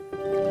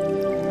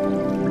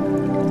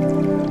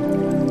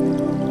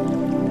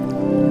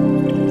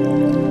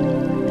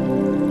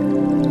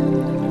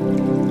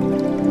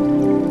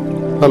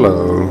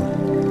Hello,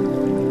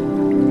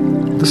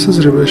 this is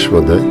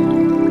Riveshwaday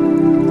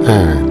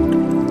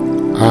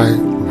and I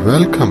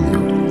welcome you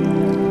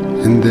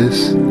in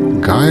this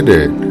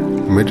guided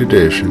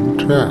meditation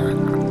track.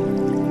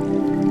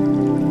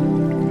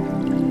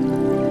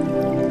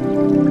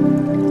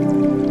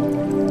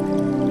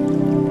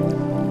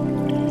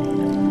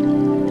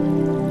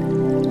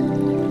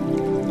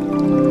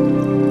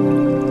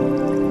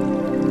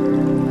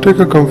 Take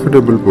a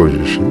comfortable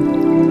position.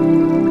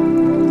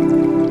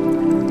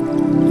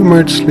 You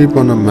might sleep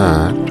on a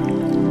mat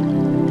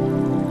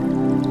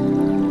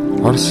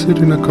or sit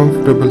in a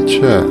comfortable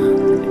chair.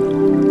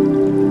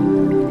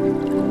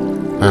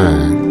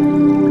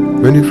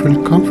 And when you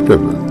feel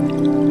comfortable,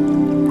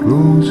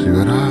 close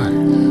your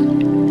eyes.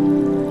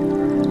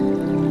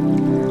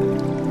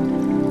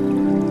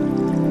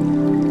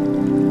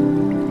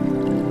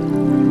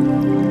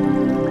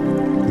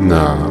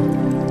 Now,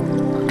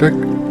 take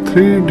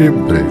 3 deep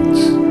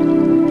breaths.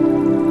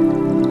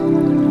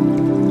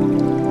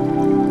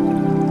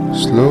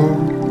 Slow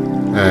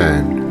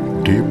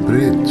and deep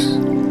breaths.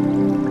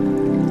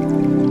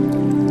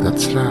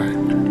 That's right.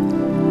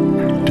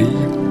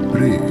 Deep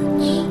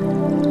breaths.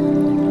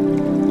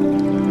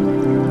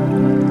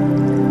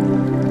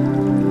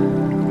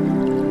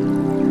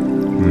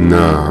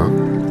 Now,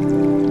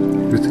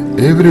 with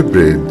every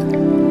breath,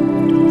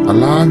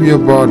 allow your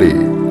body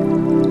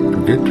to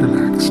get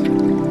relaxed.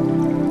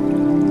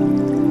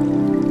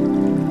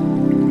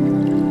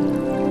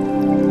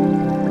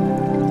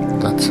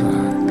 That's right.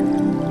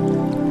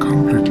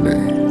 Completely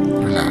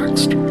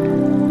relaxed.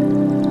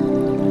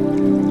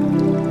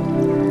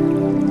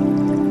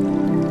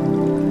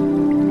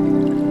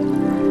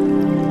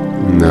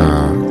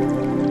 Now,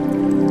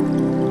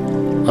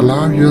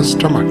 allow your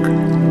stomach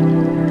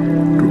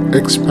to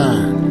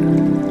expand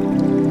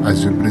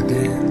as you breathe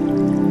in,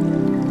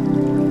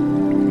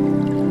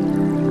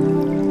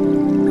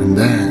 and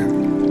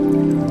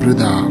then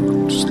breathe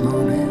out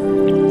slowly.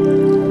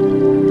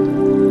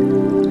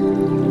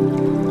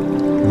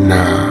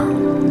 Now,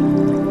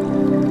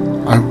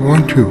 I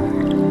want you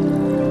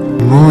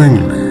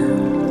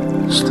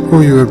knowingly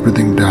slow your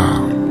breathing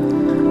down.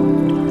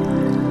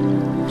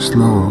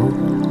 Slow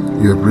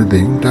your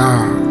breathing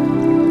down.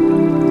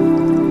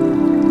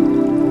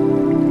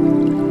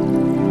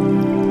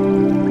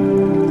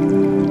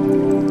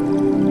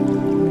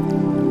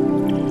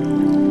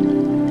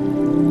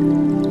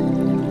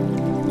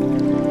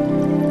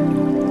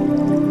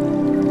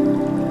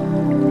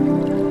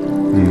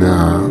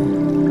 Now,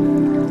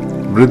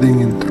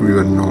 breathing in through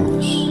your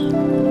nose,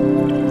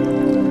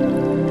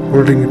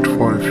 holding it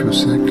for a few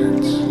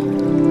seconds,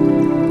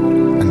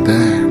 and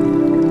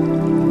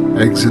then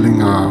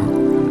exhaling out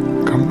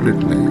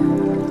completely,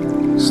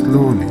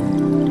 slowly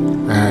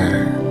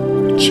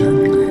and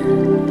gently.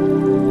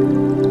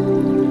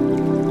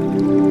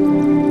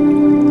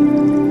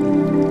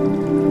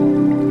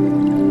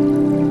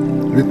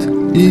 With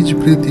each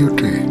breath you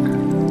take,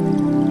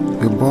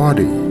 your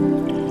body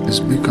is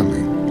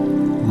becoming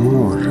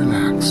more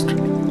relaxed.